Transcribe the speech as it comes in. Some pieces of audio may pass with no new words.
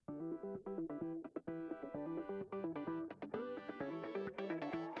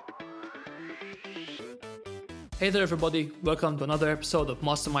Hey there, everybody. Welcome to another episode of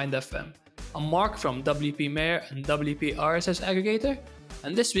Mastermind FM. I'm Mark from WP Mayor and WP RSS Aggregator,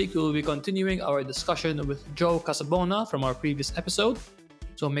 and this week we will be continuing our discussion with Joe Casabona from our previous episode.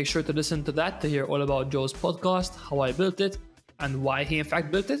 So make sure to listen to that to hear all about Joe's podcast, how I built it, and why he in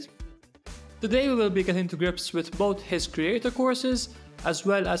fact built it. Today we will be getting to grips with both his creator courses as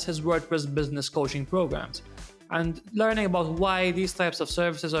well as his WordPress business coaching programs, and learning about why these types of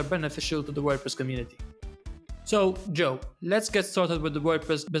services are beneficial to the WordPress community. So, Joe, let's get started with the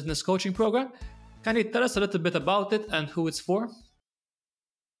WordPress business coaching program. Can you tell us a little bit about it and who it's for?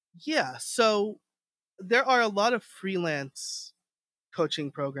 Yeah, so there are a lot of freelance coaching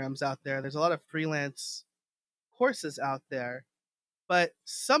programs out there. There's a lot of freelance courses out there. But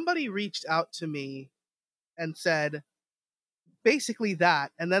somebody reached out to me and said basically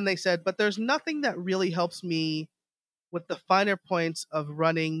that. And then they said, but there's nothing that really helps me with the finer points of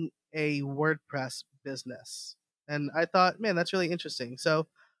running a WordPress business. And I thought, man, that's really interesting. So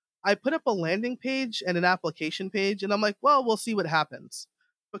I put up a landing page and an application page, and I'm like, well, we'll see what happens.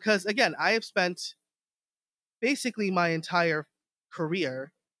 Because again, I have spent basically my entire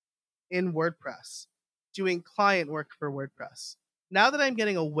career in WordPress doing client work for WordPress. Now that I'm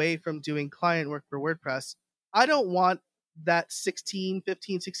getting away from doing client work for WordPress, I don't want that 16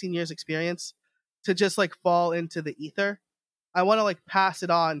 years experience to just like fall into the ether. I want to like pass it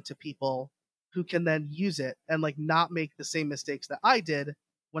on to people who can then use it and like not make the same mistakes that I did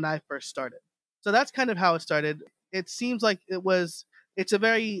when I first started. So that's kind of how it started. It seems like it's a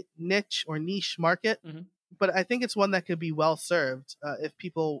very niche market, but I think it's one that could be well served if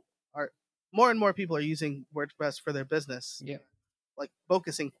people are more and more people are using WordPress for their business, like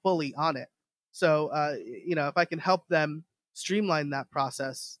focusing fully on it. So, if I can help them streamline that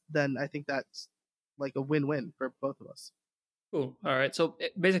process, then I think that's like a win-win for both of us. Cool. All right. So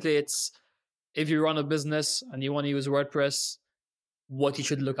basically, it's if you run a business and you want to use WordPress, what you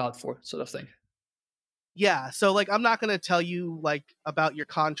should look out for, sort of thing. Yeah. So, like, I'm not going to tell you like about your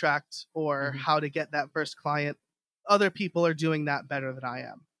contract or how to get that first client. Other people are doing that better than I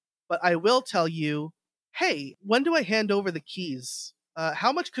am. But I will tell you, hey, when do I hand over the keys?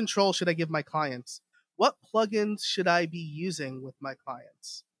 How much control should I give my clients? What plugins should I be using with my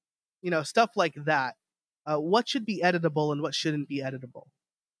clients? Stuff like that. What should be editable and what shouldn't be editable?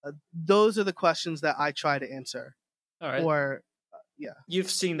 Those are the questions that I try to answer. All right. Or, yeah.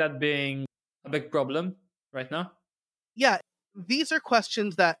 You've seen that being a big problem right now? Yeah. These are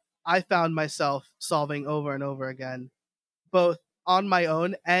questions that I found myself solving over and over again, both on my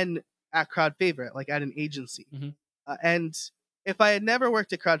own and at Crowd Favorite, like at an agency. And if I had never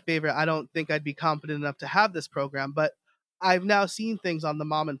worked at Crowd Favorite, I don't think I'd be confident enough to have this program. But I've now seen things on the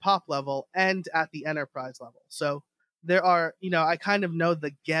mom and pop level and at the enterprise level. So there are, I kind of know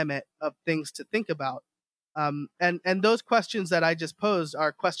the gamut of things to think about. And those questions that I just posed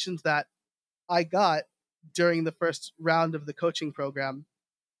are questions that I got during the first round of the coaching program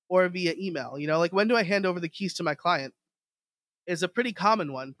or via email. Like, when do I hand over the keys to my client is a pretty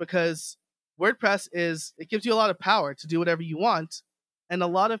common one, because WordPress it gives you a lot of power to do whatever you want. And a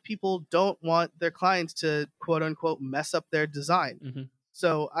lot of people don't want their clients to quote unquote mess up their design.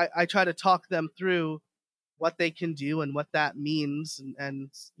 So I try to talk them through what they can do and what that means, and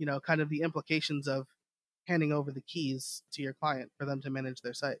kind of the implications of handing over the keys to your client for them to manage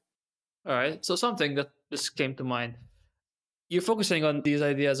their site. All right. So something that just came to mind. You're focusing on these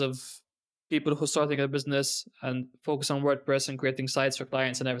ideas of people who are starting a business and focus on WordPress and creating sites for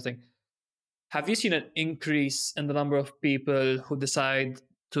clients and everything. Have you seen an increase in the number of people who decide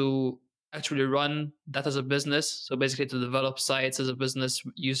to actually run that as a business? So basically to develop sites as a business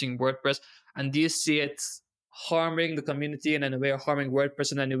using WordPress. And do you see it harming the community in any way or harming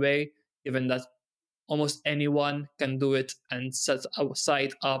WordPress in any way, given that almost anyone can do it and set a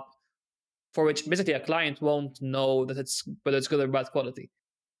site up for which basically a client won't know that whether it's good or bad quality,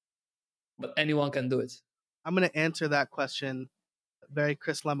 but anyone can do it? I'm going to answer that question very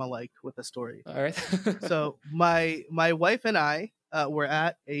Chris Lemma-like with a story. All right. So my wife and I were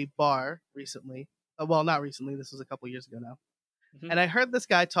at a bar recently. Well, not recently. This was a couple years ago now. And I heard this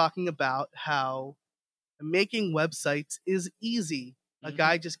guy talking about how making websites is easy. A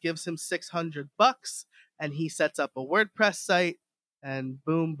guy just gives him $600 and he sets up a WordPress site, and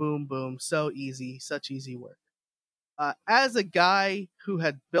boom, boom, boom. So easy, such easy work. As a guy who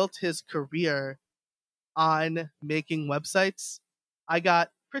had built his career on making websites, I got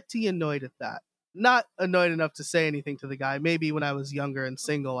pretty annoyed at that. Not annoyed enough to say anything to the guy. Maybe when I was younger and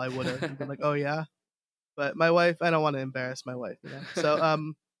single, I would have been like, oh yeah. But my wife, I don't want to embarrass my wife.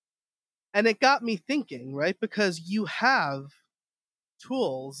 So, and it got me thinking, right? Because you have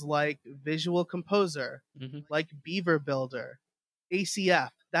tools like Visual Composer, Hmm. like Beaver Builder,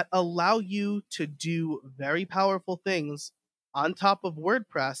 ACF that allow you to do very powerful things on top of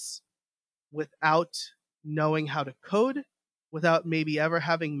WordPress without knowing how to code, without maybe ever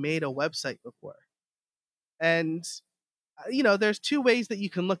having made a website before. And, there's two ways that you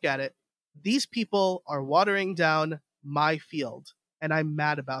can look at it. These people are watering down my field, and I'm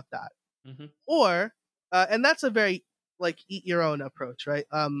mad about that. Hmm. Or, and that's a very like eat your own approach, right?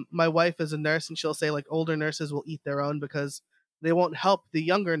 My wife is a nurse, and she'll say like older nurses will eat their own because they won't help the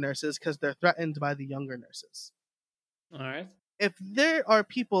younger nurses because they're threatened by the younger nurses. All right. If there are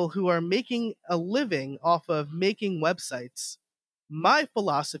people who are making a living off of making websites, my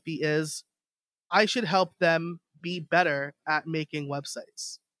philosophy is I should help them be better at making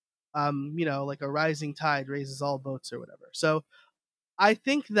websites. Like a rising tide raises all boats or whatever. So I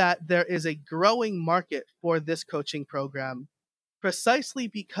think that there is a growing market for this coaching program precisely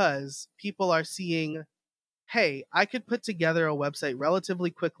because people are seeing, hey, I could put together a website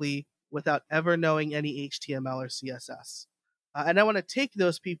relatively quickly without ever knowing any HTML or CSS. And I want to take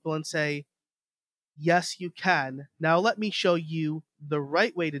those people and say, yes, you can. Now let me show you the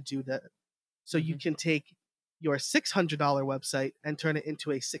right way to do that so you Hmm. can take your $600 website and turn it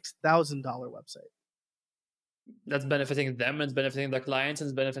into a $6,000 website. That's benefiting them, and it's benefiting their clients, and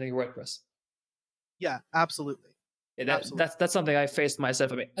it's benefiting WordPress. Yeah, absolutely. Yeah, Absolutely. that's something I faced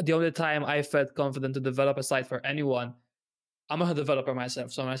myself. I mean, the only time I felt confident to develop a site for anyone, I'm a developer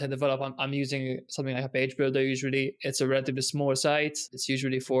myself. So when I say develop, I'm using something like a page builder. Usually, it's a relatively small site. It's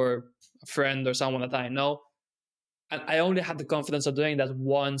usually for a friend or someone that I know. And I only had the confidence of doing that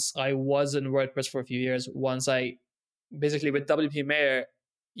once I was in WordPress for a few years. Once I basically with WP Mayor,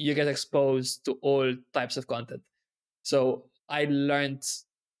 you get exposed to all types of content. So I learned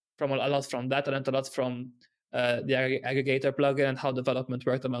from a lot from that. I learned a lot from the aggregator plugin and how development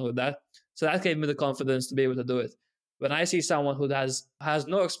worked along with that. So that gave me the confidence to be able to do it. When I see someone who has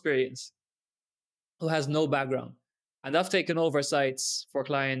no experience, who has no background, and I've taken over sites for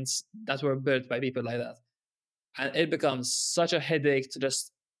clients that were built by people like that, and it becomes such a headache to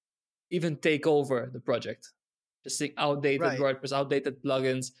just even take over the project. Just seeing outdated Right. WordPress, outdated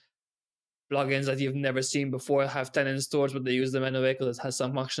plugins that you've never seen before, have tenant stores, but they use them anyway because it has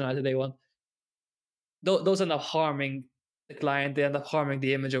some functionality they want. Those end up harming the client. They end up harming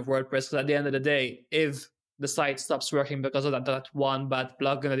the image of WordPress because at the end of the day, if the site stops working because of that one bad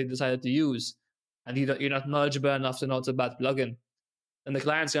plugin that you decided to use, and you're not knowledgeable enough to know it's a bad plugin, then the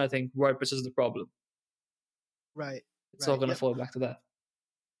client's going to think WordPress is the problem. Right. It's all Right. going to Yep. fall back to that.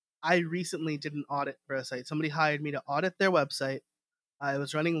 I recently did an audit for a site. Somebody hired me to audit their website. I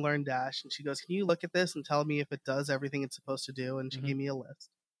was running LearnDash, and she goes, "Can you look at this and tell me if it does everything it's supposed to do?" And she Mm-hmm. gave me a list.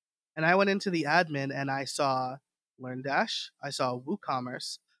 And I went into the admin and I saw LearnDash, I saw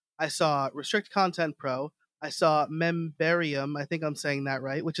WooCommerce, I saw Restrict Content Pro, I saw Memberium, I think I'm saying that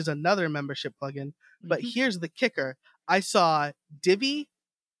right, which is another membership plugin. But Mm-hmm. here's the kicker: I saw Divi,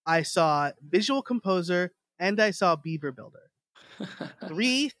 I saw Visual Composer, and I saw Beaver Builder.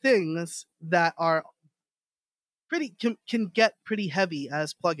 Three things that are can get pretty heavy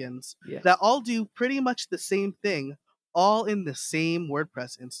as plugins Yeah. that all do pretty much the same thing, all in the same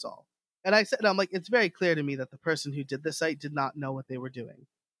WordPress install. And I'm like, it's very clear to me that the person who did the site did not know what they were doing.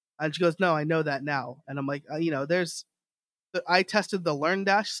 And she goes, no, I know that now. And I'm like, I tested the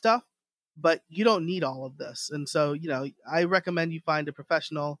LearnDash stuff, but you don't need all of this. And so, I recommend you find a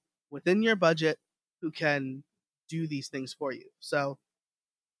professional within your budget who can do these things for you. So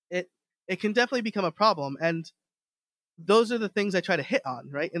it it can definitely become a problem. And those are the things I try to hit on,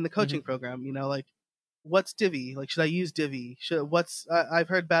 right, in the coaching Mm-hmm. program. Like, what's Divi? Like, should I use Divi? I've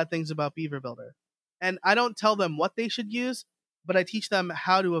heard bad things about Beaver Builder, and I don't tell them what they should use, but I teach them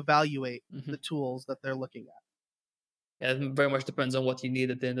how to evaluate Mm-hmm. the tools that they're looking at. Yeah, it very much depends on what you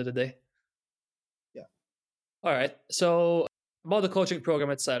need at the end of the day. Yeah. All right. So about the coaching program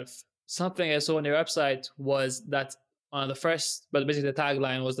itself, something I saw on your website was that one of the first, but basically the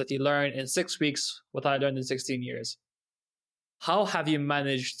tagline was that you learn in 6 weeks what I learned in 16 years. How have you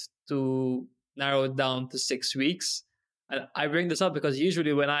managed to narrow it down to 6 weeks? And I bring this up because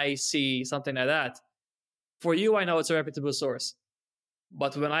usually when I see something like that, for you, I know it's a reputable source.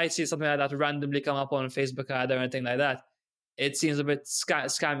 But when I see something like that randomly come up on Facebook ad or anything like that, it seems a bit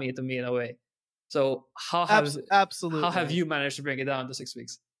scammy to me in a way. So how have Absolutely. you managed to bring it down to 6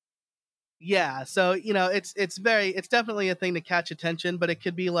 weeks? Yeah, so it's definitely a thing to catch attention, but it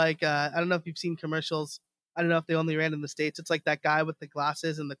could be like I don't know if you've seen commercials. I don't know if they only ran in the States. It's like that guy with the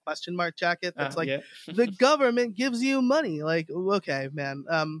glasses and the question mark jacket that's like, Yeah. the government gives you money. Like, okay, man.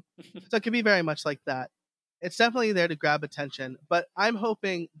 So it could be very much like that. It's definitely there to grab attention, but I'm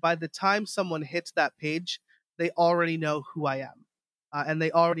hoping by the time someone hits that page, they already know who I am. And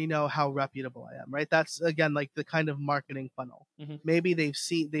they already know how reputable I am, right? That's again like the kind of marketing funnel. Hmm. Maybe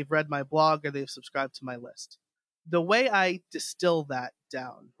they've read my blog or they've subscribed to my list. The way I distill that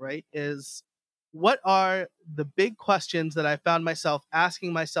down, right, is what are the big questions that I found myself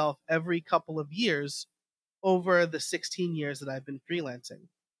asking myself every couple of years over the 16 years that I've been freelancing?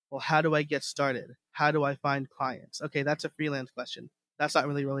 Well, how do I get started? How do I find clients? Okay, that's a freelance question. That's not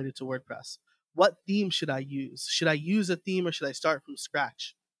really related to WordPress. What theme should I use? Should I use a theme or should I start from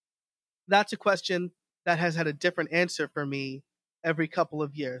scratch? That's a question that has had a different answer for me every couple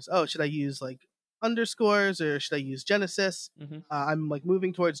of years. Oh, should I use like underscores or should I use Genesis? Hmm. I'm like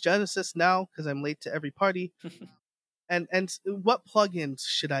moving towards Genesis now because I'm late to every party. And what plugins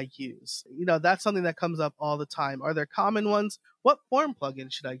should I use? That's something that comes up all the time. Are there common ones? What form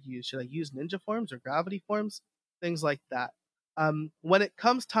plugin should I use? Should I use Ninja Forms or Gravity Forms? Things like that. When it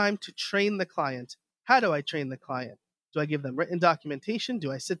comes time to train the client, how do I train the client? Do I give them written documentation?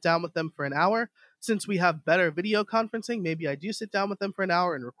 Do I sit down with them for an hour? Since we have better video conferencing, maybe I do sit down with them for an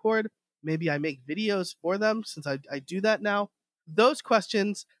hour and record. Maybe I make videos for them since I do that now. Those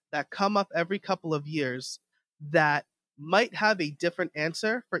questions that come up every couple of years that might have a different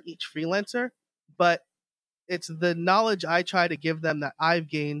answer for each freelancer, but it's the knowledge I try to give them that I've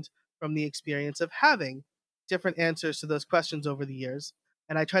gained from the experience of having different answers to those questions over the years.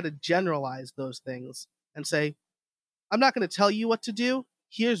 And I try to generalize those things and say, I'm not going to tell you what to do.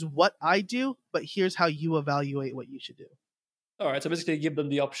 Here's what I do, but here's how you evaluate what you should do. All right, so basically give them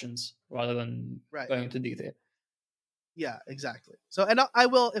the options rather than Right. going into detail. Yeah, exactly. So, and I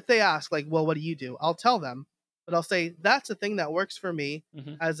will, if they ask, like, well, what do you do? I'll tell them, but I'll say that's a thing that works for me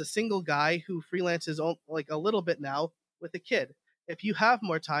Hmm. as a single guy who freelances like a little bit now with a kid. If you have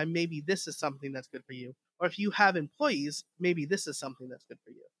more time, maybe this is something that's good for you. Or if you have employees, maybe this is something that's good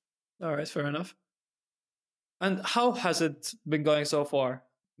for you. All right, fair enough. And how has it been going so far?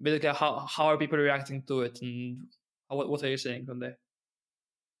 Basically, how are people reacting to it, and what are you saying from there?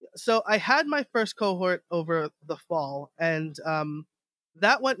 So I had my first cohort over the fall, and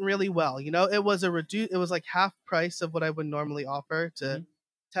that went really well. It was it was like half price of what I would normally offer to Hmm.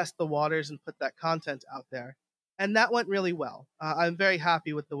 test the waters and put that content out there, and that went really well. I'm very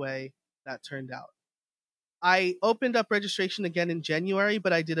happy with the way that turned out. I opened up registration again in January,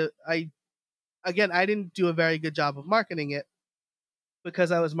 but I didn't do a very good job of marketing it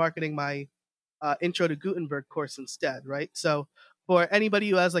because I was marketing my Intro to Gutenberg course instead, right? So for anybody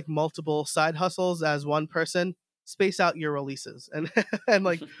who has like multiple side hustles as one person, space out your releases and and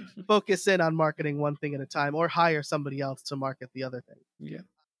like focus in on marketing one thing at a time, or hire somebody else to market the other thing. Yeah.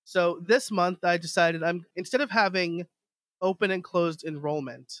 So this month I decided I'm instead of having open and closed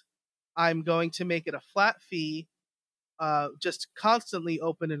enrollment, I'm going to make it a flat fee, just constantly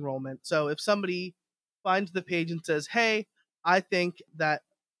open enrollment. So if somebody finds the page and says, "Hey, I think that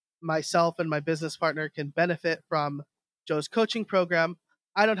myself and my business partner can benefit from Joe's coaching program,"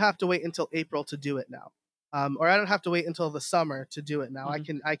 I don't have to wait until April to do it now. Or I don't have to wait until the summer to do it now. I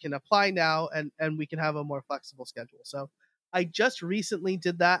Hmm. can apply now, and we can have a more flexible schedule. So I just recently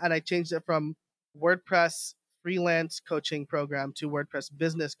did that, and I changed it from WordPress freelance coaching program to WordPress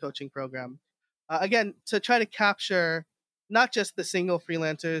business coaching program. Again, to try to capture not just the single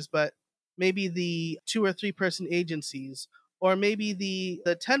freelancers, but maybe the 2 or 3 person agencies, or maybe the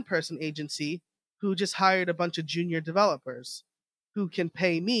 10 person agency who just hired a bunch of junior developers who can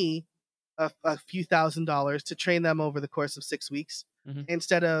pay me a few $1,000s to train them over the course of 6 weeks, Hmm.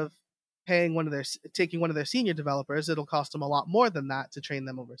 instead of paying taking one of their senior developers. It'll cost them a lot more than that to train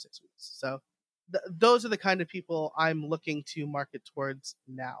them over 6 weeks. So those are the kind of people I'm looking to market towards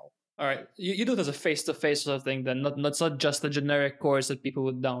now. All right, you do it as a face-to-face sort of thing, then not just a generic course that people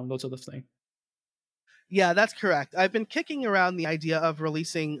would download sort of thing. Yeah, that's correct. I've been kicking around the idea of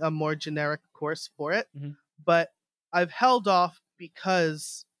releasing a more generic course for it, Hmm. but I've held off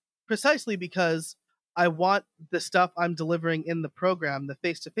precisely because I want the stuff I'm delivering in the program, the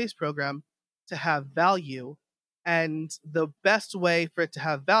face to face program, to have value. And the best way for it to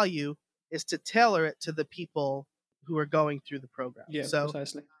have value is to tailor it to the people who are going through the program. Yeah, So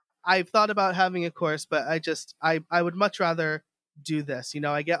precisely. I've thought about having a course, but I would much rather do this.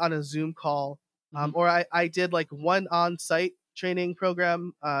 I get on a Zoom call, Hmm. or I did like one on-site training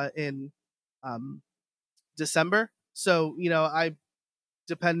program in um, December. So I,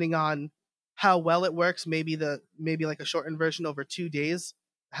 depending on how well it works, maybe like a shortened version over 2 days,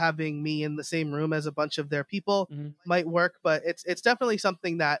 having me in the same room as a bunch of their people Hmm. might work. But it's definitely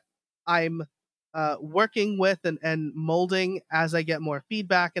something that I'm working with and molding as I get more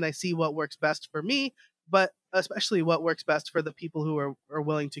feedback and I see what works best for me. but especially what works best for the people who are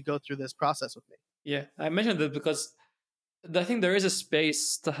willing to go through this process with me. Yeah, I mentioned that because I think there is a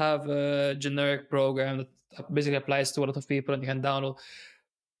space to have a generic program that basically applies to a lot of people and you can download.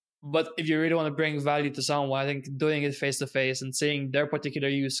 But if you really want to bring value to someone, I think doing it face to face and seeing their particular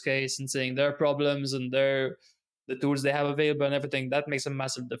use case and seeing their problems and the tools they have available and everything, that makes a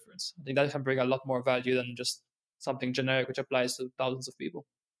massive difference. I think that can bring a lot more value than just something generic which applies to thousands of people.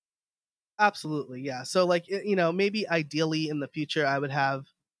 Absolutely, yeah. So like maybe ideally in the future I would have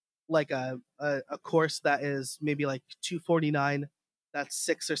like a course that is maybe like 249, that's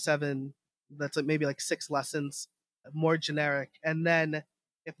 6 or 7, that's like maybe like 6 lessons, more generic. And then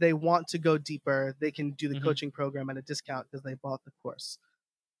if they want to go deeper, they can do the Mm-hmm. coaching program at a discount because they bought the course.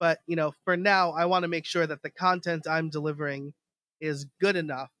 But for now, I want to make sure that the content I'm delivering is good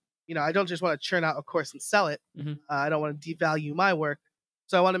enough. I don't just want to churn out a course and sell it. Mm-hmm. I don't want to devalue my work.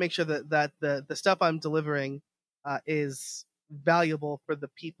 So I want to make sure that the stuff I'm delivering is valuable for the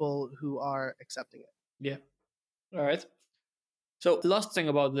people who are accepting it. Yeah. All right. So last thing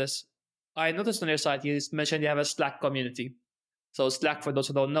about this, I noticed on your site you mentioned you have a Slack community. So Slack, for those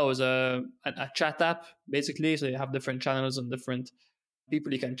who don't know, is a chat app basically. So you have different channels and different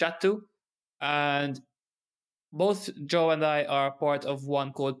people you can chat to. And both Joe and I are part of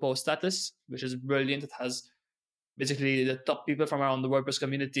one called Post Status, which is brilliant. It has basically the top people from around the WordPress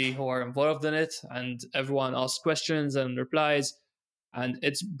community who are involved in it, and everyone asks questions and replies, and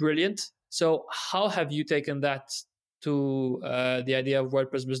it's brilliant. So, how have you taken that to the idea of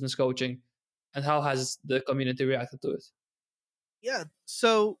WordPress business coaching, and how has the community reacted to it? Yeah.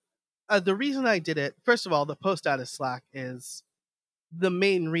 So the reason I did it, first of all, the Post Status Slack is the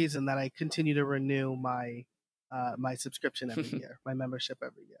main reason that I continue to renew my subscription every year, my membership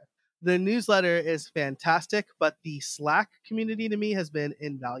every year. The newsletter is fantastic, but the Slack community to me has been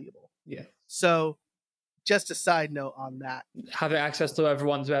invaluable. Yeah. So just a side note on that. Having access to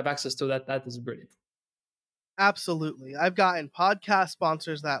everyone to have access to that is brilliant. Absolutely. I've gotten podcast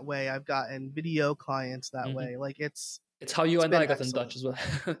sponsors that way. I've gotten video clients that way. Like it's how you and I got excellent. in touch as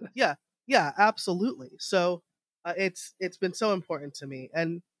well. Yeah, absolutely. So it's been so important to me,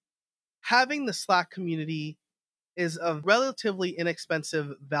 and having the Slack community is a relatively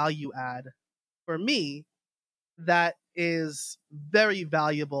inexpensive value add for me that is very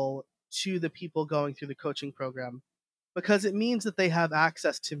valuable to the people going through the coaching program, because it means that they have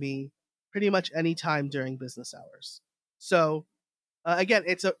access to me pretty much any time during business hours. So again,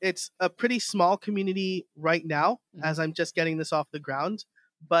 it's a pretty small community right now as I'm just getting this off the ground,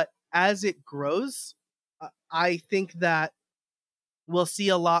 but as it grows, I think that we'll see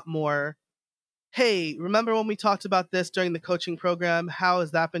a lot more. Hey, remember when we talked about this during the coaching program? How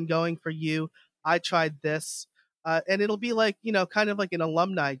has that been going for you? I tried this. And it'll be like, kind of like an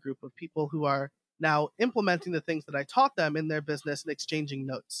alumni group of people who are now implementing the things that I taught them in their business and exchanging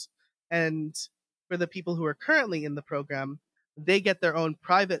notes. And for the people who are currently in the program, they get their own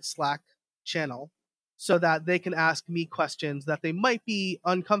private Slack channel so that they can ask me questions that they might be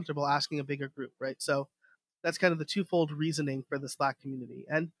uncomfortable asking a bigger group, right? So that's kind of the twofold reasoning for the Slack community.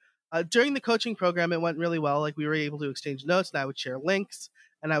 And during the coaching program, it went really well. Like we were able to exchange notes, and I would share links,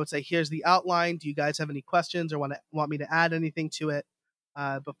 and I would say, "Here's the outline. Do you guys have any questions or want me to add anything to it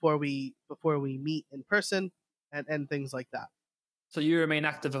before we meet in person?" and things like that. So you remain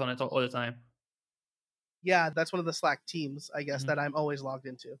active on it all the time. Yeah, that's one of the Slack teams, I guess, that I'm always logged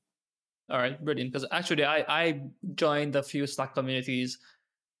into. All right, brilliant. Because actually, I joined a few Slack communities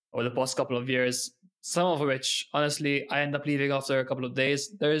over the past couple of years, some of which, honestly, I end up leaving after a couple of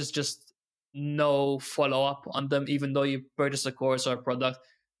days. There is just no follow up on them, even though you purchase a course or a product.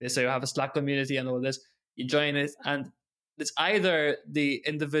 They say you have a Slack community and all this. You join it, and it's either the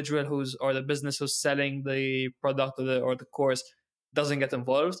individual or the business who's selling the product or the course doesn't get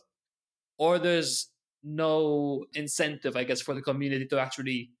involved, or there's no incentive, I guess, for the community to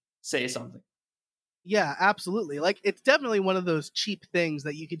actually say something. Yeah, absolutely. Like it's definitely one of those cheap things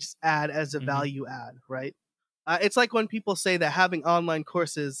that you could just add as a value add, right? It's like when people say that having online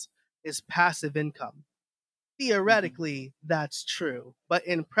courses is passive income. Theoretically, that's true, but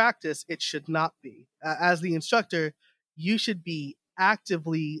in practice, it should not be. As the instructor, you should be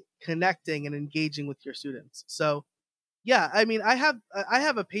actively connecting and engaging with your students. So, yeah, I mean, I have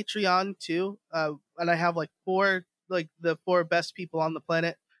a Patreon too, and I have like the four best people on the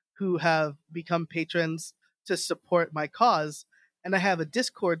planet who have become patrons to support my cause, and I have a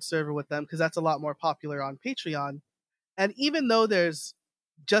Discord server with them because that's a lot more popular on Patreon. And even though there's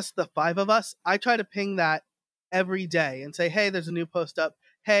just the 5 of us, I try to ping that every day and say, "Hey, there's a new post up.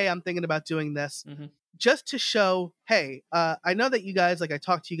 Hey, I'm thinking about doing this." Just to show, hey, I know that you guys, like I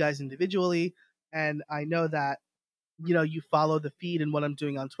talk to you guys individually. and I know that you follow the feed and what I'm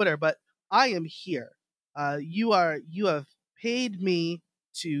doing on Twitter, but I am here. You have paid me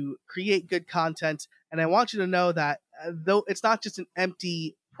to create good content, and I want you to know that though it's not just an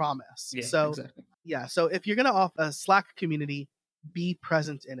empty promise. Yeah, So exactly. yeah, so if you're gonna offer a Slack community, be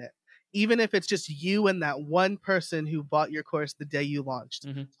present in it, even if it's just you and that one person who bought your course the day you launched.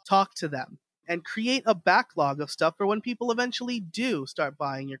 Hmm. Talk to them and create a backlog of stuff for when people eventually do start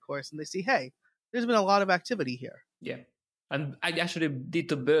buying your course and they see, hey, there's been a lot of activity here. Yeah. And I actually need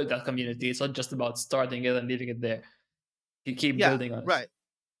to build that community. It's not just about starting it and leaving it there. You keep Yeah, building on it. right.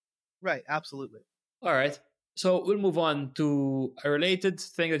 Right, absolutely. All right. So we'll move on to a related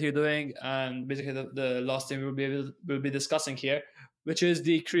thing that you're doing, and basically the last thing we'll be discussing here, which is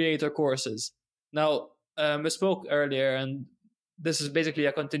the creator courses. Now, we spoke earlier, and this is basically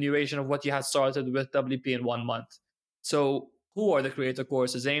a continuation of what you had started with WP in 1 month. So, who are the creator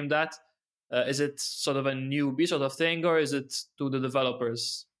courses aimed at? Is it sort of a newbie sort of thing, or is it to the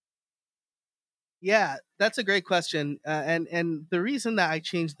developers? Yeah, that's a great question. And the reason that I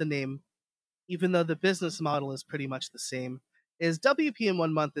changed the name, even though the business model is pretty much the same, is WP in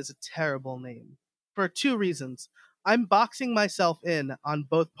 1 month is a terrible name for two reasons. I'm boxing myself in on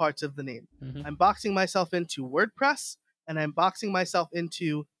both parts of the name. Mm-hmm. I'm boxing myself into WordPress and I'm boxing myself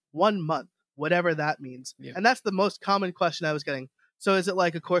into 1 month, whatever that means. Yeah. And that's the most common question I was getting. So is it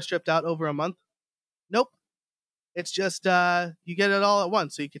like a course stripped out over a month? Nope. It's just you get it all at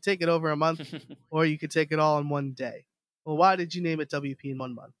once. So you could take it over a month or you could take it all in one day. Well, why did you name it WP in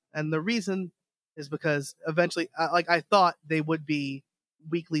 1 month? And the reason is because eventually, I thought they would be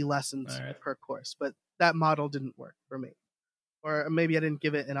weekly lessons All right. per course, but that model didn't work for me. Or maybe I didn't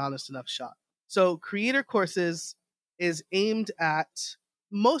give it an honest enough shot. So, creator courses is aimed at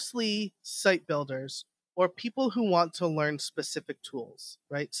mostly site builders or people who want to learn specific tools,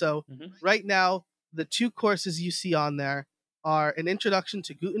 right? So, Mm-hmm. right now, the two courses you see on there are an introduction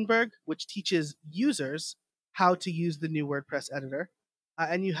to Gutenberg, which teaches users how to use the new WordPress editor,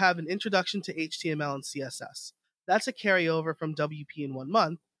 and you have an introduction to HTML and CSS. That's a carryover from WP in 1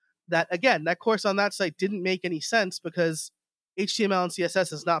 month. That again, that course on that site didn't make any sense because HTML and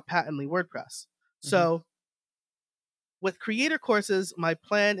CSS is not patently WordPress. So, with creator courses, my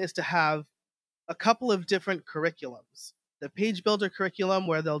plan is to have a couple of different curriculums. The page builder curriculum,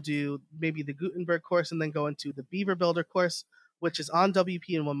 where they'll do maybe the Gutenberg course and then go into the Beaver Builder course, which is on WP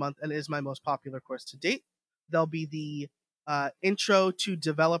in 1 month and is my most popular course to date. There'll be the intro to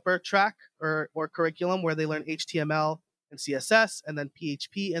developer track or curriculum where they learn HTML and CSS and then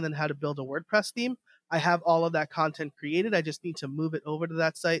PHP and then how to build a WordPress theme. I have all of that content created. I just need to move it over to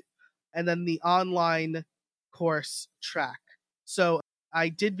that site. And then the online course track. So I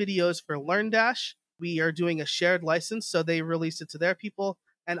did videos for LearnDash. We are doing a shared license, so they release it to their people,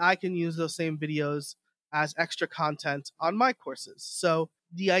 and I can use those same videos as extra content on my courses. So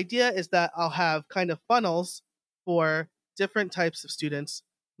the idea is that I'll have kind of funnels for different types of students,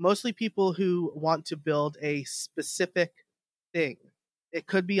 mostly people who want to build a specific thing. It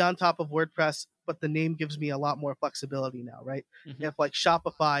could be on top of WordPress, but the name gives me a lot more flexibility now, right? Mm-hmm. If like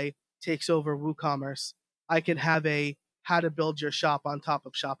Shopify takes over WooCommerce, I can have a how to build your shop on top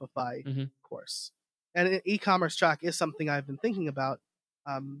of Shopify Mm-hmm. course. And an e-commerce track is something I've been thinking about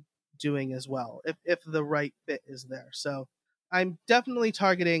doing as well, if the right fit is there. So I'm definitely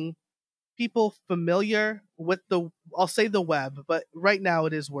targeting people familiar with I'll say the web, but right now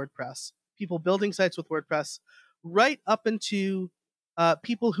it is WordPress. People building sites with WordPress, right up into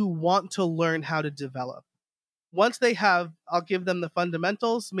people who want to learn how to develop. Once they have, I'll give them the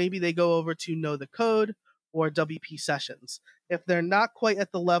fundamentals. Maybe they go over to Know the Code or WP Sessions. If they're not quite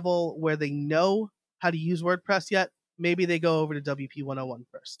at the level where they know how to use WordPress yet, maybe they go over to WP 101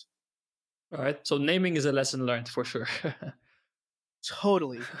 first. All right. So naming is a lesson learned for sure.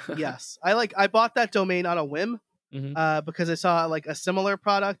 Totally. Yes. I bought that domain on a whim Mm-hmm. because I saw like a similar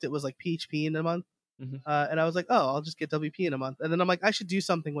product. It was like PHP in a month. Mm-hmm. And I was like, oh, I'll just get WP in a month. And then I'm like, I should do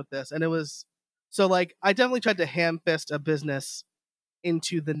something with this. And it was so like I definitely tried to ham fist a business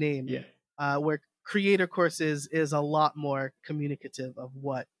into the name, Yeah. where creator courses is a lot more communicative of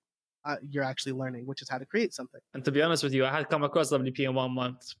what you're actually learning, which is how to create something. And to be honest with you, I had come across WP in 1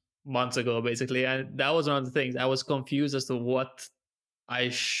 month months ago, basically, and that was one of the things. I was confused as to what I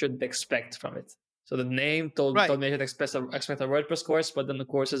should expect from it. So the name Right. told me I should expect a WordPress course, but then the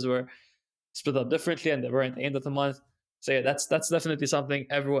courses were split up differently and they weren't aimed at the month. So yeah, that's definitely something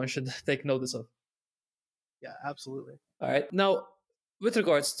everyone should take notice of. Yeah, absolutely. All right. Now, with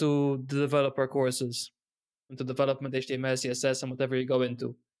regards to the developer courses, into development, HTML, CSS, and whatever you go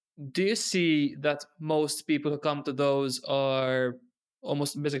into, do you see that most people who come to those are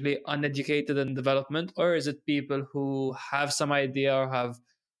almost basically uneducated in development, or is it people who have some idea or have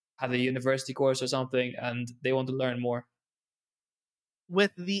had a university course or something and they want to learn more?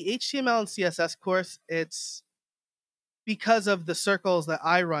 With the HTML and CSS course, it's because of the circles that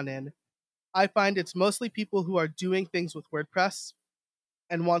I run in. I find it's mostly people who are doing things with WordPress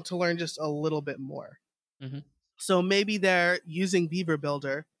and want to learn just a little bit more. Mm-hmm. So maybe they're using Beaver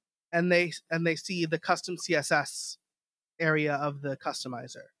Builder and they see the custom CSS area of the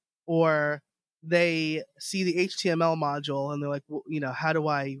customizer, or they see the HTML module and they're like, well, how do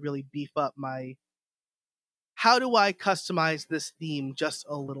I really beef up how do I customize this theme just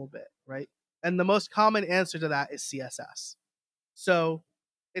a little bit, right? And the most common answer to that is CSS. So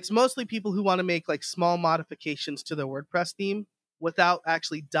it's mostly people who want to make like small modifications to their WordPress theme without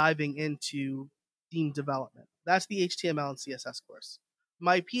actually diving into theme development. That's the HTML and CSS course.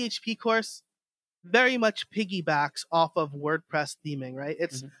 My PHP course very much piggybacks off of WordPress theming, right?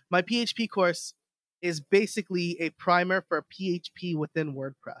 It's Mm-hmm. my PHP course is basically a primer for PHP within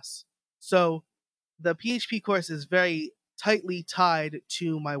WordPress. So the PHP course is very tightly tied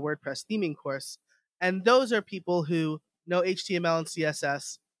to my WordPress theming course. And those are people who know HTML and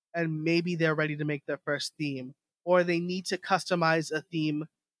CSS, and maybe they're ready to make their first theme, or they need to customize a theme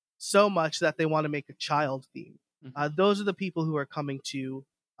so much that they want to make a child theme. Mm-hmm. Those are the people who are coming to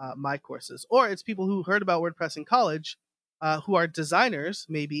my courses. Or it's people who heard about WordPress in college, who are designers,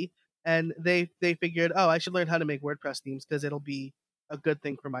 maybe, and they figured, oh, I should learn how to make WordPress themes because it'll be a good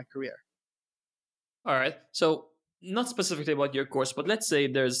thing for my career. All right. So, not specifically about your course, but let's say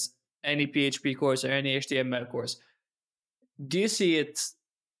there's any PHP course or any HTML course. Do you see it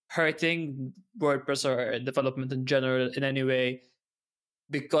hurting WordPress or development in general in any way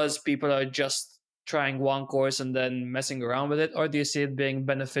because people are just trying one course and then messing around with it? Or do you see it being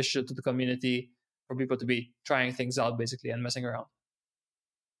beneficial to the community for people to be trying things out basically and messing around?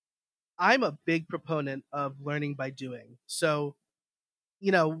 I'm a big proponent of learning by doing. So,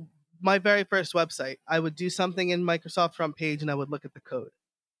 you know, my very first website, I would do something in Microsoft front page and I would look at the code.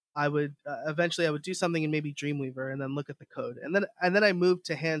 I would eventually I would do something in maybe Dreamweaver and then look at the code. And then I moved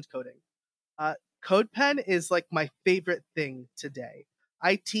to hand coding. Uh, CodePen is like my favorite thing today.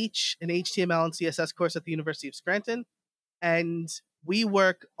 I teach an HTML and CSS course at the University of Scranton, and we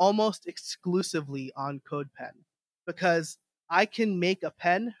work almost exclusively on CodePen because I can make a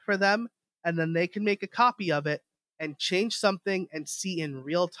pen for them and then they can make a copy of it and change something and see in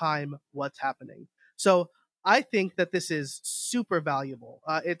real time what's happening. So I think that this is super valuable.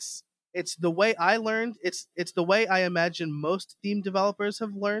 It's the way I learned. It's the way I imagine most theme developers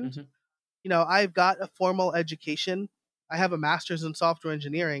have learned. Mm-hmm. I've got a formal education. I have a master's in software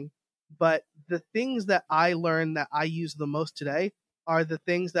engineering, but the things that I learn that I use the most today are the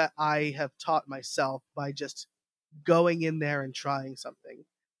things that I have taught myself by just going in there and trying something.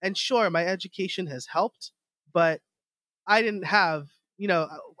 And sure, my education has helped, but I didn't have,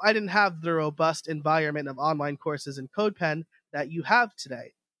 I didn't have the robust environment of online courses in CodePen that you have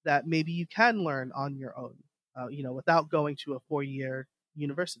today that maybe you can learn on your own, without going to a 4-year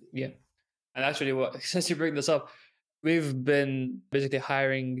university. Yeah. And actually, since you bring this up, we've been basically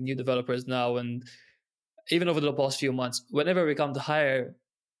hiring new developers now. And even over the past few months, whenever we come to hire,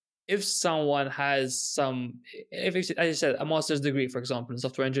 if someone has if it's, as you said, a master's degree, for example, in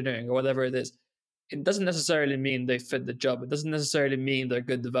software engineering or whatever it is, it doesn't necessarily mean they fit the job. It doesn't necessarily mean they're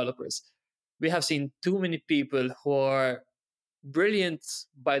good developers. We have seen too many people who are brilliant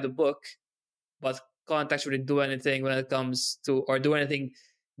by the book, but can't actually do anything when it comes to, or do anything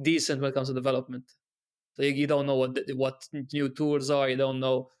decent when it comes to development. So you don't know what new tools are. You don't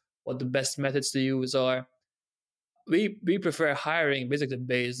know what the best methods to use are. We prefer hiring basically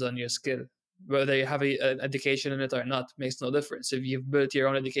based on your skill. Whether you have an education in it or not makes no difference. If you've built your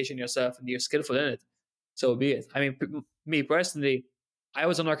own education yourself and you're skillful in it, so be it. I mean, me personally, I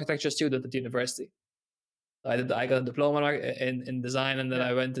was an architecture student at university. I got a diploma in design, and then Yeah.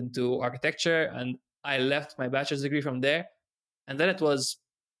 I went into architecture, and I left my bachelor's degree from there. And then it was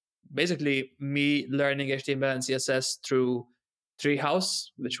basically me learning HTML and CSS through Treehouse,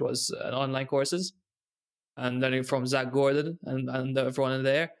 which was an online courses, and learning from Zach Gordon and everyone in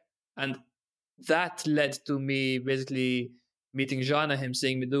there. And that led to me basically meeting Jean and him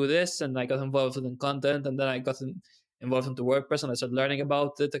seeing me do this, and I got involved in content, and then I got involved into WordPress, and I started learning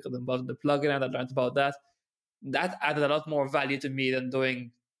about it. I got involved in the plugin, and I learned about that. That added a lot more value to me than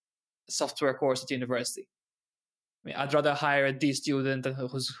doing a software course at university. I mean, I'd rather hire a D student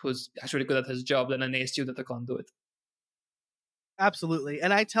who's actually good at his job than an A student that can't do it. Absolutely.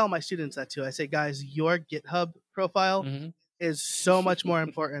 And I tell my students that too. I say, guys, your GitHub profile Mm-hmm. is so much more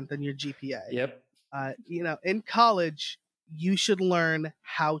important than your GPA. Yep. In college, you should learn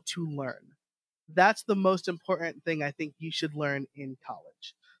how to learn. That's the most important thing I think you should learn in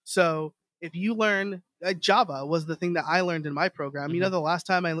college. So if you learn Java was the thing that I learned in my program. You know, Mhm. the last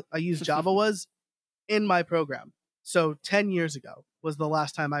time I used Java was in my program. So 10 years ago was the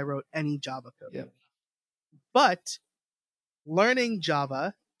last time I wrote any Java code. Yeah. But learning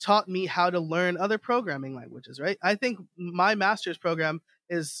Java taught me how to learn other programming languages, right? I think my master's program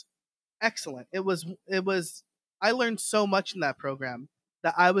is excellent. It was I learned so much in that program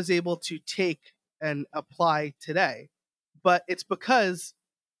that I was able to take and apply today. But it's because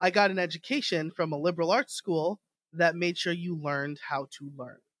I got an education from a liberal arts school that made sure you learned how to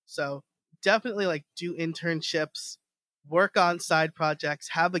learn. So definitely like do internships, work on side projects,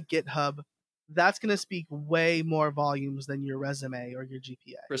 have a GitHub. That's going to speak way more volumes than your resume or your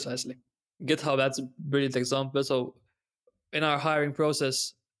GPA. Precisely. GitHub, that's a brilliant example. So in our hiring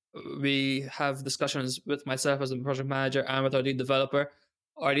process, we have discussions with myself as a project manager and with our lead developer.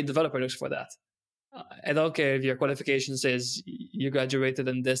 Our lead developer looks for that. I don't care if your qualification says you graduated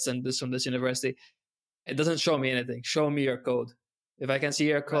in this and this from this university. It doesn't show me anything. Show me your code. If I can see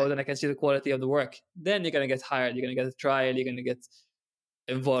your code Right. and I can see the quality of the work, then you're gonna get hired. You're gonna get a trial. You're gonna get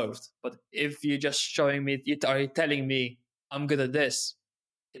involved. But if you're just showing me, are telling me I'm good at this,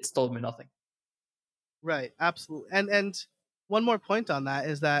 it's told me nothing. Right, absolutely. And one more point on that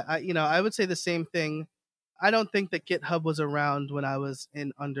is that I would say the same thing. I don't think that GitHub was around when I was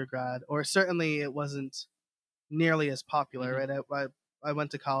in undergrad, or certainly it wasn't nearly as popular, Mhm. right? I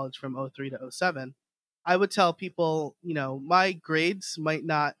went to college from '03 to '07. I would tell people, my grades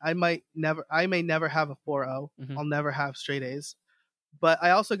I may never have a 4.0. Mhm. I'll never have straight A's. But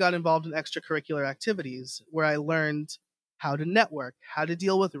I also got involved in extracurricular activities where I learned how to network, how to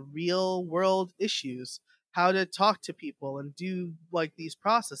deal with real world issues, how to talk to people and do like these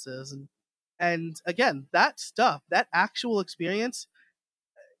processes. And again, that stuff, that actual experience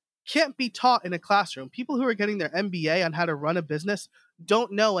can't be taught in a classroom. People who are getting their MBA on how to run a business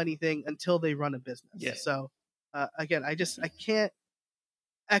don't know anything until they run a business. Yeah, So again, I can't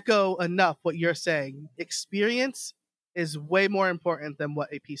echo enough what you're saying. Experience is way more important than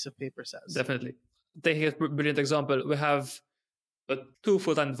what a piece of paper says. definitely. Taking a brilliant example, we have two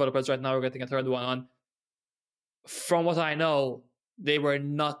full-time developers right now. We're getting a third one on. From what I know, they were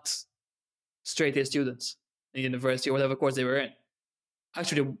not straight A students in university or whatever course they were in.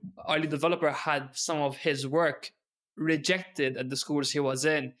 Actually, our lead developer had some of his work rejected at the schools he was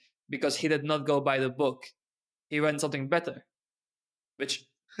in because he did not go by the book. He went something better, which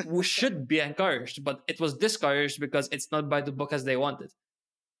should be encouraged, but it was discouraged because it's not by the book as they wanted.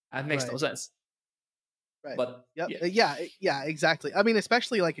 That makes no Right. sense. Right. But Yep. yeah, Yeah, exactly. I mean,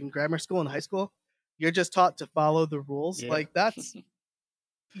 especially like in grammar school and high school, you're just taught to follow the rules. yeah, Like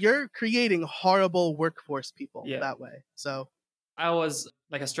you're creating horrible workforce people yeah. that way. So, I was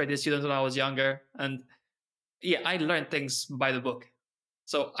like a straight A student when I was younger, and yeah, I learned things by the book.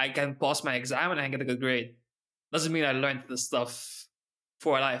 So I can pass my exam and I can get a good grade. Doesn't mean I learned the stuff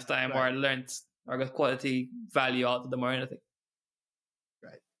for a lifetime or right, I learned or got quality value out of them or anything.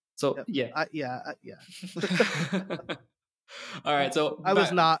 right. So Yep. yeah. Yeah. All right. So I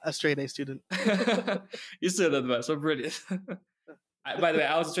was not a straight A student. you still did well. So brilliant. By the way,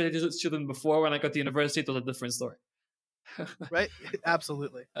 I was a straight A student before. When I got to university, it was a different story. Right?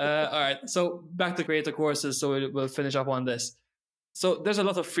 Absolutely. All right. So back to creator courses. So we'll finish up on this. So there's a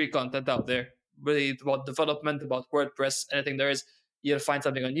lot of free content out there, really about development, about WordPress, anything there is. You'll find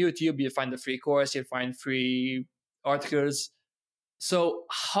something on YouTube. You'll find a free course. You'll find free articles. So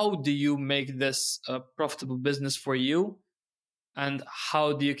how do you make this a profitable business for you? And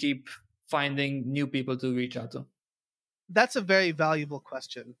how do you keep finding new people to reach out to? That's a very valuable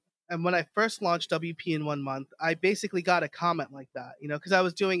question. And when I first launched WP in 1 month, I basically got a comment like that, because I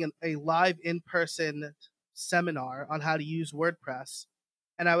was doing a live in person seminar on how to use WordPress,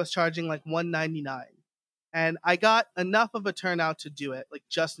 and I was charging like $199. And I got enough of a turnout to do it, like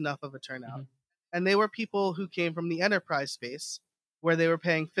just enough of a turnout. Mhm. And they were people who came from the enterprise space where they were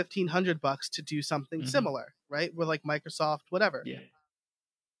paying $1,500 to do something Mhm. similar, right? With like Microsoft, whatever. Yeah.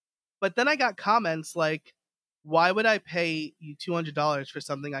 But then I got comments like, why would I pay you $200 for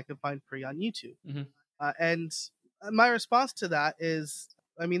something I can find free on YouTube? Mhm. And my response to that is,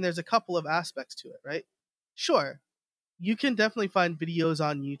 I mean, there's a couple of aspects to it, right? Sure, you can definitely find videos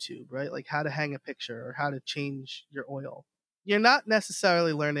on YouTube, right? Like how to hang a picture or how to change your oil. You're not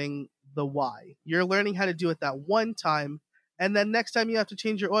necessarily learning the why. You're learning how to do it that one time. And then next time you have to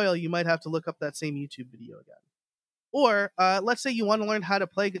change your oil, you might have to look up that same YouTube video again. Or let's say you want to learn how to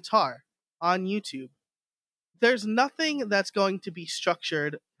play guitar on YouTube. There's nothing that's going to be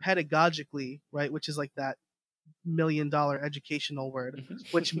structured pedagogically, right? Which is like that multi-million-dollar educational word,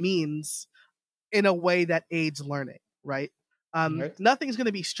 which Mhm. means in a way that aids learning, right? Right. Nothing's going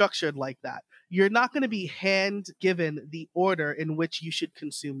to be structured like that. You're not going to be hand given the order in which you should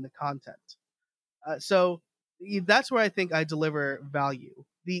consume the content. That's where I think I deliver value.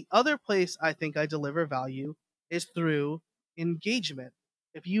 The other place I think I deliver value is through engagement.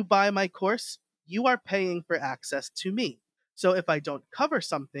 If you buy my course, you are paying for access to me. So if I don't cover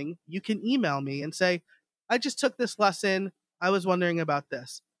something, you can email me and say, I just took this lesson. I was wondering about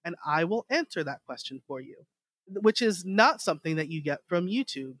this. And I will answer that question for you, which is not something that you get from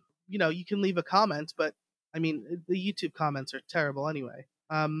YouTube. You can leave a comment, but I mean, the YouTube comments are terrible anyway.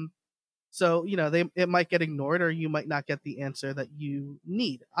 So it might get ignored, or you might not get the answer that you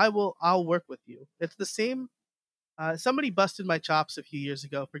need. I'll work with you. It's the same. Somebody busted my chops a few years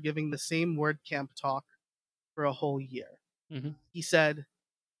ago for giving the same WordCamp talk for a whole year. Hmm. He said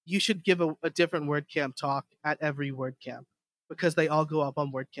you should give a different WordCamp talk at every WordCamp because they all go up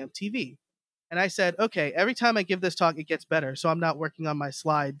on WordCamp TV. And I said, okay, every time I give this talk, it gets better. So I'm not working on my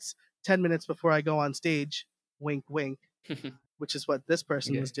slides 10 minutes before I go on stage. Wink, wink, which is what this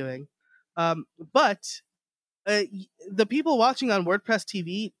person Okay. was doing. But the people watching on WordPress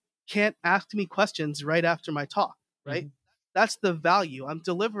TV can't ask me questions right after my talk, right? Mhm. That's the value I'm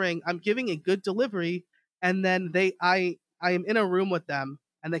delivering. I'm giving a good delivery, and then I am in a room with them,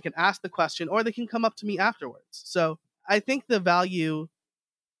 and they can ask the question, or they can come up to me afterwards. So I think the value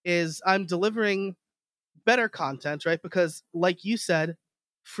is I'm delivering better content, right? Because, like you said,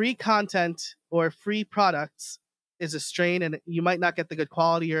 free content or free products is a strain, and you might not get the good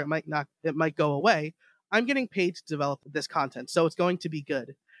quality, or it might go away. I'm getting paid to develop this content, so it's going to be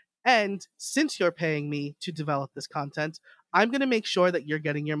good. And since you're paying me to develop this content, I'm going to make sure that you're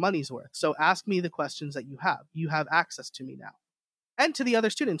getting your money's worth. So ask me the questions that you have. You have access to me now, and to the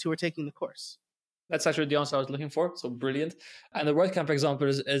other students who are taking the course. That's actually the answer I was looking for. So brilliant. And the WordCamp, for example,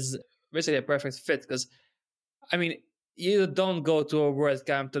 is basically a perfect fit because, I mean, you don't go to a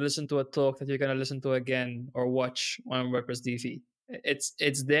WordCamp to listen to a talk that you're going to listen to again or watch on WordPress TV. It's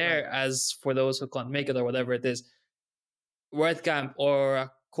Right. there as for those who can't make it or whatever it is. WordCamp or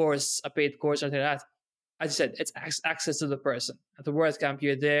a course, a paid course, or anything like that. As you said, it's access to the person. At the WordCamp,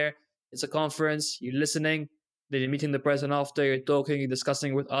 you're there. It's a conference. You're listening. Then you're meeting the person after. You're talking. You're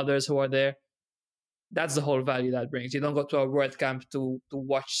discussing with others who are there. That's the whole value that brings. You don't go to a WordCamp to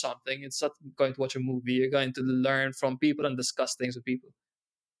watch something. It's not going to watch a movie. You're going to learn from people and discuss things with people.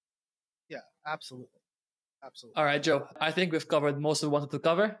 Yeah, absolutely. Absolutely. All right, Joe. I think we've covered most of what we wanted to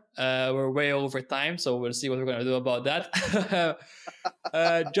cover. We're way over time, so we'll see what we're going to do about that.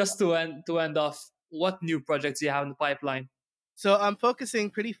 Just to end off, what new projects do you have in the pipeline? So I'm focusing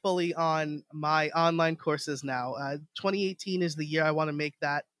pretty fully on my online courses now. 2018 is the year I want to make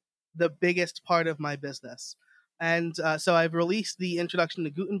that the biggest part of my business. And so I've released the Introduction to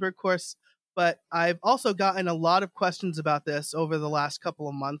Gutenberg course, but I've also gotten a lot of questions about this over the last couple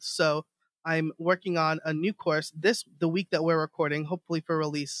of months. So I'm working on a new course the week that we're recording, hopefully for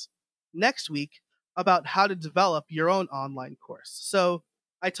release next week, about how to develop your own online course. So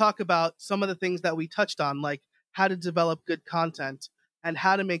I talk about some of the things that we touched on, like how to develop good content and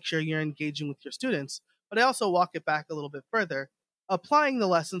how to make sure you're engaging with your students. But I also walk it back a little bit further, applying the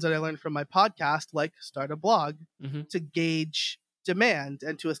lessons that I learned from my podcast, like start a blog, Mm-hmm. to gauge demand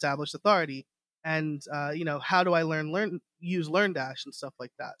and to establish authority. And how do I use LearnDash and stuff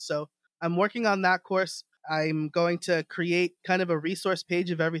like that. So I'm working on that course. I'm going to create kind of a resource page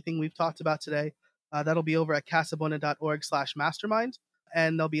of everything we've talked about today. That'll be over at casabona.org/mastermind.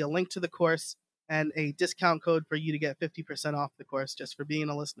 And there'll be a link to the course and a discount code for you to get 50% off the course just for being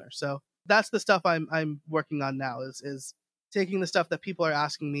a listener. So that's the stuff I'm working on now is taking the stuff that people are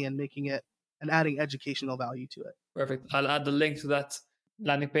asking me and making it and adding educational value to it. Perfect. I'll add the link to that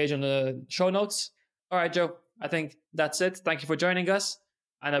landing page on the show notes. All right, Joe. I think that's it. Thank you for joining us,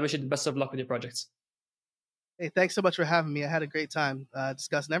 and I wish you the best of luck with your projects. Hey, thanks so much for having me. I had a great time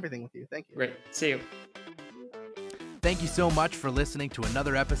discussing everything with you. Thank you. Great. See you. Thank you so much for listening to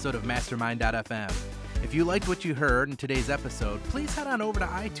another episode of Mastermind.fm. If you liked what you heard in today's episode, please head on over to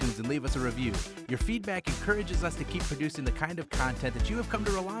iTunes and leave us a review. Your feedback encourages us to keep producing the kind of content that you have come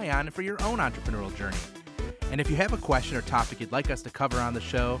to rely on for your own entrepreneurial journey. And if you have a question or topic you'd like us to cover on the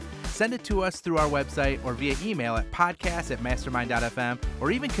show, send it to us through our website or via email at podcast@mastermind.fm,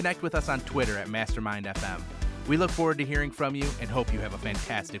 or even connect with us on Twitter @mastermind.fm. We look forward to hearing from you and hope you have a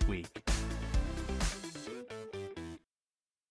fantastic week.